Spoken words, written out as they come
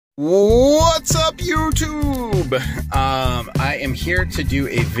What's up, YouTube? I am here to do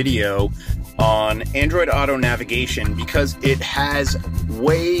a video on Android Auto navigation because it has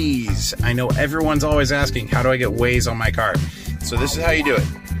Waze. I know everyone's always asking, how do I get Waze on my car? So this is how you do it.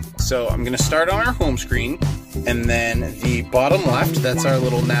 So I'm gonna start on our home screen, and then the bottom left, that's our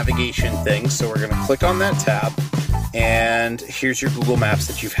little navigation thing. So we're gonna click on that tab, and here's your Google Maps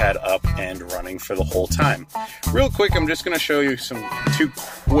that you've had up and running for the whole time. Real quick, I'm just gonna show you two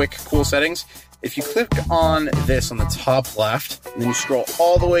quick cool settings. If you click on this on the top left, and then you scroll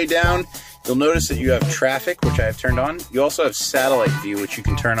all the way down, you'll notice that you have traffic, which I have turned on. You also have satellite view, which you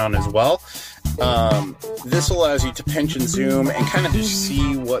can turn on as well. This allows you to pinch and zoom and kind of just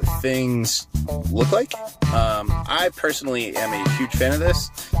see what things look like. I personally am a huge fan of this,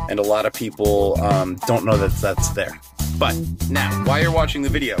 and a lot of people don't know that that's there. But now, while you're watching the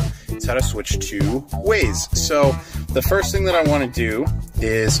video, it's how to switch to Waze. So the first thing that I want to do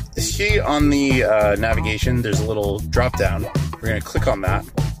is see on the navigation, there's a little drop down. We're going to click on that.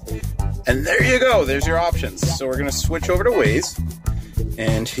 And there you go, there's your options. So we're gonna switch over to Waze,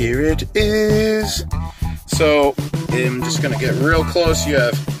 and here it is. So I'm just gonna get real close. You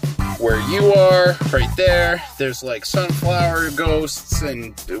have where you are, right there. There's like sunflower ghosts,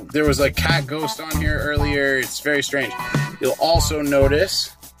 and there was like cat ghost on here earlier. It's very strange. You'll also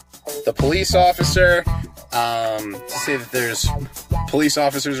notice the police officer, to say that there's police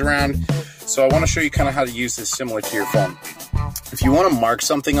officers around. So I wanna show you kind of how to use this similar to your phone. If you want to mark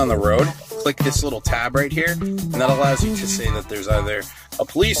something on the road, click this little tab right here, and that allows you to say that there's either a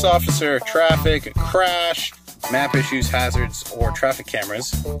police officer, traffic, a crash, map issues, hazards, or traffic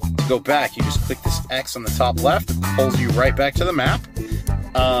cameras. To go back, you just click this X on the top left. It pulls you right back to the map.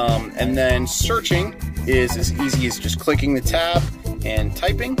 And then searching is as easy as just clicking the tab and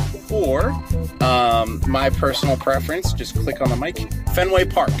typing, or my personal preference, just click on the mic, Fenway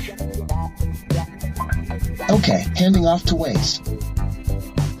Park. Okay, handing off to Waze.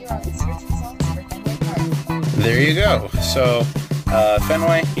 There you go. So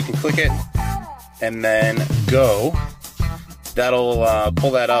Fenway, you can click it and then go. That'll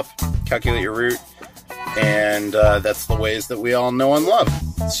pull that up, calculate your route, and that's the Waze that we all know and love.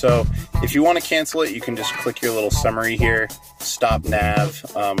 So if you want to cancel it, you can just click your little summary here, stop nav,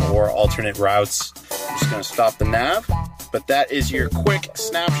 or alternate routes. I'm just going to stop the nav. But that is your quick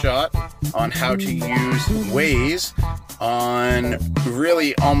snapshot on how to use Waze on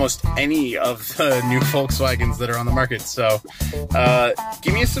really almost any of the new Volkswagens that are on the market. So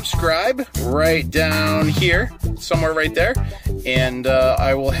give me a subscribe right down here, somewhere right there, and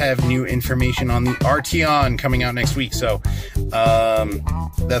I will have new information on the Tiguan coming out next week. So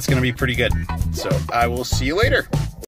that's going to be pretty good. So I will see you later.